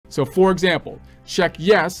So for example, check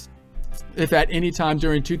yes if at any time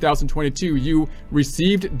during 2022 you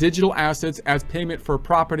received digital assets as payment for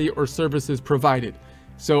property or services provided.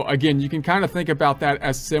 So again, you can kind of think about that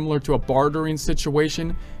as similar to a bartering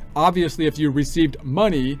situation. Obviously, if you received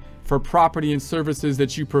money for property and services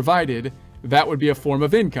that you provided, that would be a form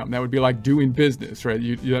of income. That would be like doing business, right?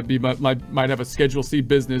 You might have a Schedule C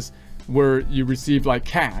business where you receive like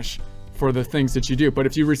cash for the things that you do. But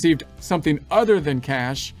if you received something other than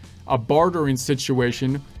cash, a bartering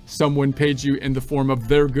situation, someone paid you in the form of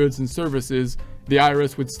their goods and services, the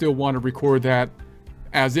IRS would still want to record that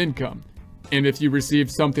as income. And if you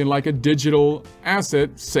received something like a digital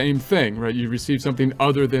asset, same thing, right? You received something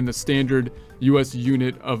other than the standard US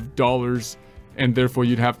unit of dollars, and therefore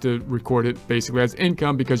you'd have to record it basically as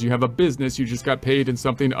income because you have a business, you just got paid in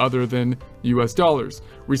something other than US dollars.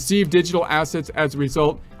 Receive digital assets as a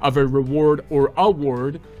result of a reward or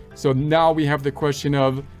award. So now we have the question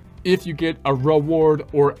of, if you get a reward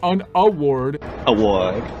or an award,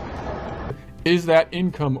 is that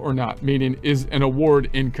income or not? Meaning, is an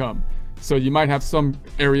award income? So you might have some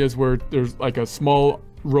areas where there's like a small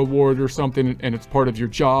reward or something and it's part of your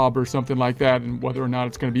job or something like that, and whether or not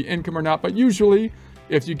it's going to be income or not. But usually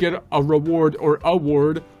if you get a reward or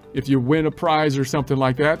award, if you win a prize or something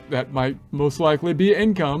like that, that might most likely be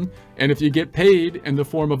income. And if you get paid in the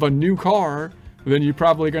form of a new car, then you're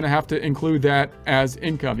probably going to have to include that as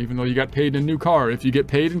income, even though you got paid in a new car. If you get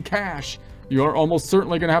paid in cash, you are almost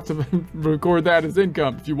certainly going to have to record that as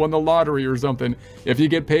income. If you won the lottery or something, if you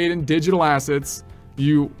get paid in digital assets,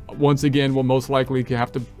 you once again will most likely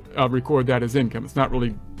have to record that as income. It's not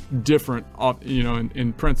really different, you know,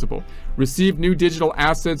 in principle. Receive new digital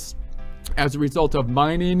assets as a result of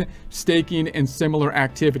mining, staking, and similar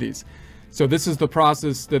activities. So this is the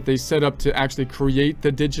process that they set up to actually create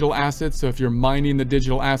the digital assets. So if you're mining the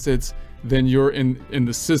digital assets, then you're in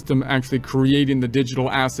the system actually creating the digital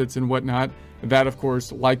assets and whatnot. That, of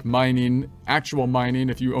course, like mining, actual mining,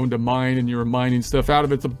 if you owned a mine and you were mining stuff out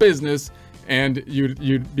of it, it's a business, and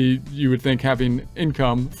you would think having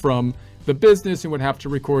income from the business and would have to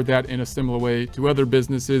record that in a similar way to other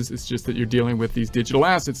businesses. It's just that you're dealing with these digital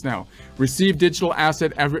assets now. Receive digital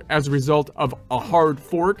asset as a result of a hard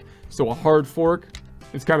fork. So a hard fork,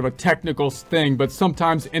 it's kind of a technical thing, but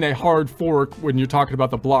sometimes in a hard fork, when you're talking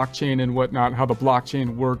about the blockchain and whatnot, how the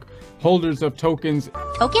blockchain work, holders of tokens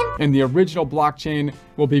in the original blockchain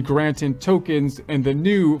will be granted tokens in the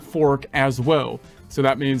new fork as well. So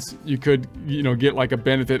that means you could, you know, get like a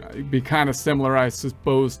benefit. It'd be kind of similar, I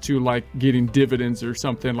suppose, to like getting dividends or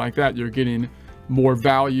something like that. You're getting more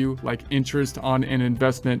value, like interest on an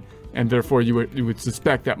investment, and therefore you would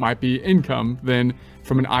suspect that might be income then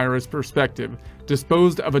from an IRS perspective.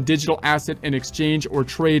 Disposed of a digital asset in exchange or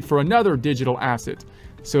trade for another digital asset.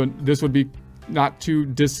 So this would be not too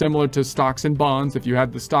dissimilar to stocks and bonds. If you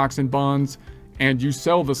had the stocks and bonds and you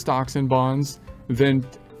sell the stocks and bonds, then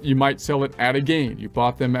you might sell it at a gain. You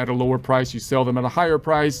bought them at a lower price, you sell them at a higher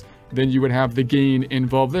price, then you would have the gain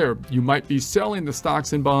involved there. You might be selling the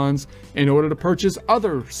stocks and bonds in order to purchase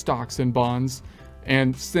other stocks and bonds,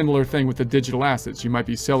 and similar thing with the digital assets. You might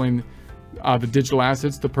be selling the digital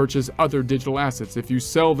assets to purchase other digital assets. If you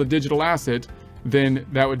sell the digital asset, then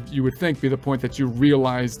that would, you would think, be the point that you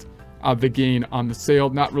realized the gain on the sale.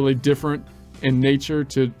 Not really different in nature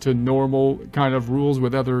to normal kind of rules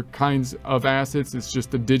with other kinds of assets. It's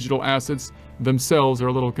just the digital assets themselves are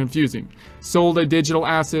a little confusing. Sold a digital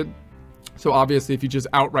asset. So obviously if you just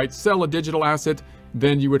outright sell a digital asset,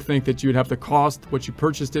 then you would think that you would have the cost, what you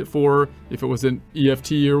purchased it for. If it was an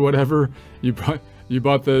EFT or whatever, you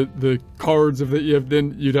bought the cards of the EFT,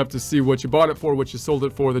 then you'd have to see what you bought it for, what you sold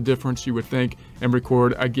it for, the difference you would think, and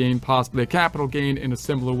record a gain, possibly a capital gain, in a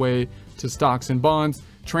similar way to stocks and bonds.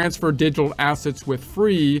 Transfer digital assets with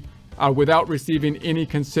free without receiving any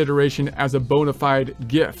consideration as a bona fide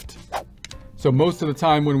gift. So most of the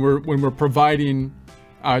time when we're providing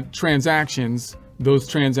transactions, those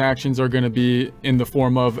transactions are going to be in the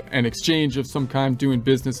form of an exchange of some kind, doing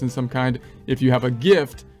business in some kind. If you have a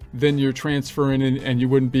gift, then you're transferring in, and you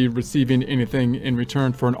wouldn't be receiving anything in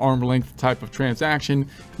return for an arm's length type of transaction.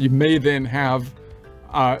 You may then have,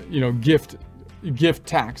 you know, gift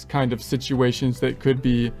tax kind of situations that could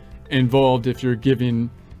be involved if you're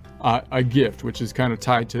giving a gift, which is kind of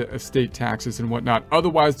tied to estate taxes and whatnot.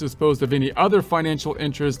 Otherwise disposed of any other financial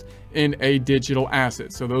interest in a digital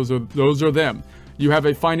asset. So those are them. You have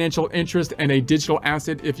a financial interest in a digital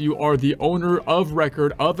asset if you are the owner of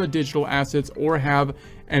record of a digital assets or have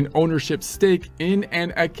an ownership stake in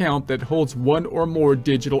an account that holds one or more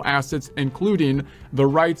digital assets, including the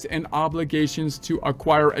rights and obligations to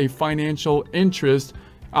acquire a financial interest,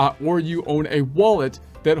 or you own a wallet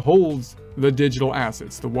that holds the digital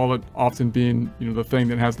assets. The wallet often being, the thing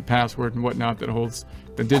that has the password and whatnot that holds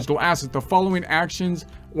the digital assets. The following actions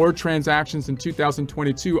or transactions in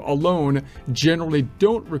 2022 alone generally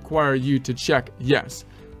don't require you to check yes.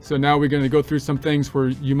 So now we're going to go through some things where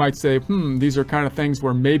you might say, these are kind of things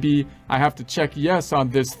where maybe I have to check yes on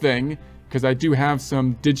this thing because I do have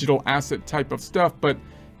some digital asset type of stuff, but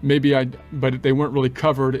but they weren't really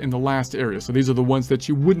covered in the last area. So these are the ones that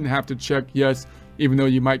you wouldn't have to check yes, even though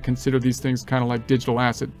you might consider these things kind of like digital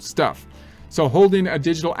asset stuff. So holding a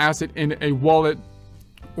digital asset in a wallet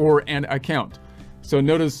or an account. So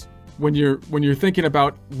notice when you're thinking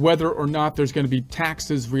about whether or not there's going to be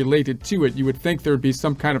taxes related to it, you would think there'd be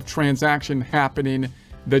some kind of transaction happening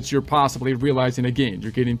that you're possibly realizing a gain.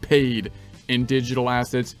 You're getting paid in digital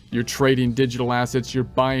assets, you're trading digital assets, you're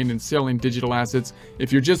buying and selling digital assets.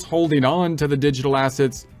 If you're just holding on to the digital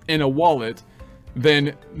assets in a wallet,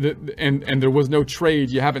 then and there was no trade,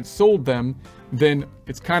 you haven't sold them, then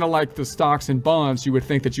it's kind of like the stocks and bonds. You would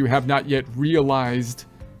think that you have not yet realized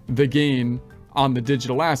the gain on the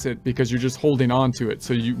digital asset because you're just holding on to it.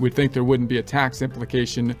 So you would think there wouldn't be a tax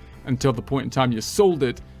implication until the point in time you sold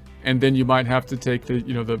it, and then you might have to take the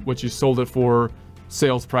what you sold it for,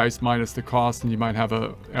 sales price minus the cost, and you might have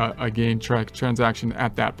a gain transaction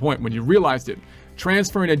at that point when you realized it.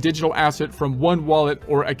 Transferring a digital asset from one wallet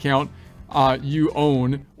or account you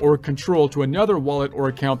own or control to another wallet or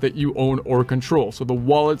account that you own or control. So the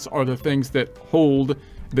wallets are the things that hold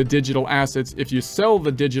the digital assets. If you sell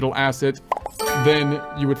the digital asset, then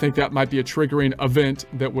you would think that might be a triggering event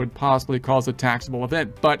that would possibly cause a taxable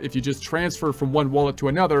event. But if you just transfer from one wallet to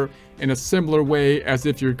another in a similar way as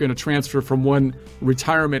if you're going to transfer from one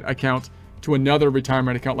retirement account to another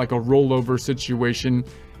retirement account, like a rollover situation,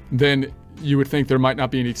 then you would think there might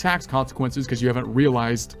not be any tax consequences because you haven't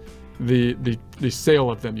realized the sale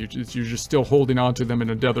of them. You're just still holding on to them in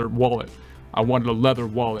another wallet. I wanted a leather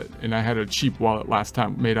wallet and I had a cheap wallet last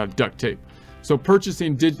time made out of duct tape. So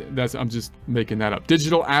purchasing I'm just making that up.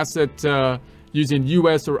 Digital asset using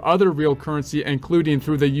US or other real currency, including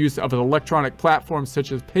through the use of an electronic platform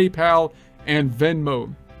such as PayPal and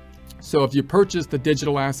Venmo. So if you purchase the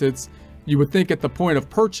digital assets, you would think at the point of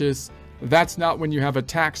purchase, that's not when you have a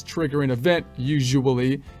tax triggering event.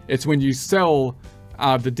 Usually it's when you sell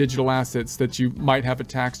the digital assets that you might have a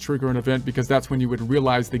tax triggering event, because that's when you would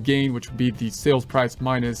realize the gain, which would be the sales price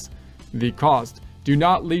minus the cost. Do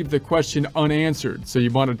not leave the question unanswered. So you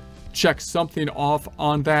want to check something off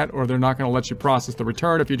on that, or they're not going to let you process the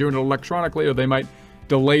return if you're doing it electronically, or they might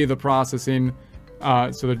delay the processing.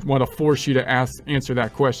 So they want to force you to answer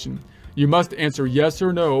that question. You must answer yes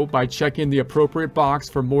or no by checking the appropriate box.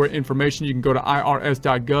 For more information, you can go to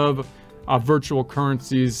irs.gov. Virtual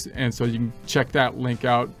currencies, and so you can check that link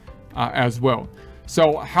out as well.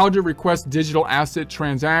 So how to request digital asset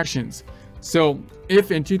transactions. So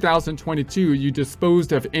if in 2022 you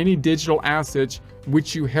disposed of any digital assets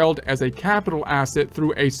which you held as a capital asset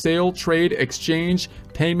through a sale, trade, exchange,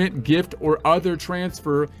 payment, gift, or other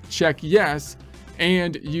transfer, check yes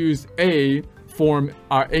and use A Form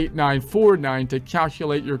 8949 to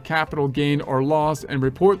calculate your capital gain or loss and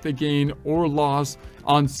report the gain or loss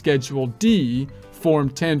on Schedule D, Form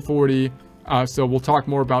 1040. So we'll talk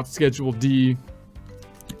more about Schedule D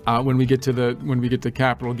when we get to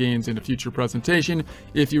capital gains in a future presentation.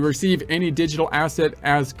 If you receive any digital asset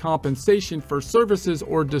as compensation for services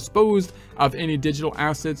or disposed of any digital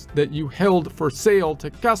assets that you held for sale to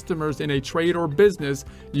customers in a trade or business,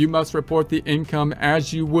 you must report the income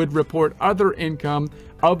as you would report other income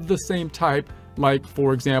of the same type, like,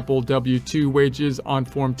 for example, W-2 wages on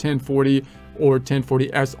Form 1040 or 1040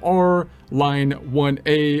 SR, line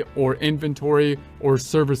 1A, or inventory or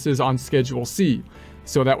services on Schedule C.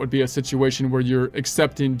 So that would be a situation where you're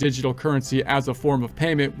accepting digital currency as a form of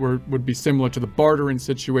payment, where it would be similar to the bartering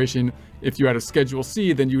situation. If you had a Schedule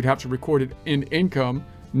C, then you'd have to record it in income,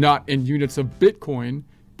 not in units of Bitcoin,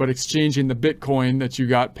 but exchanging the Bitcoin that you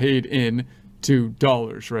got paid in to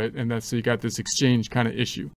dollars, right? And that's, so you got this exchange kind of issue.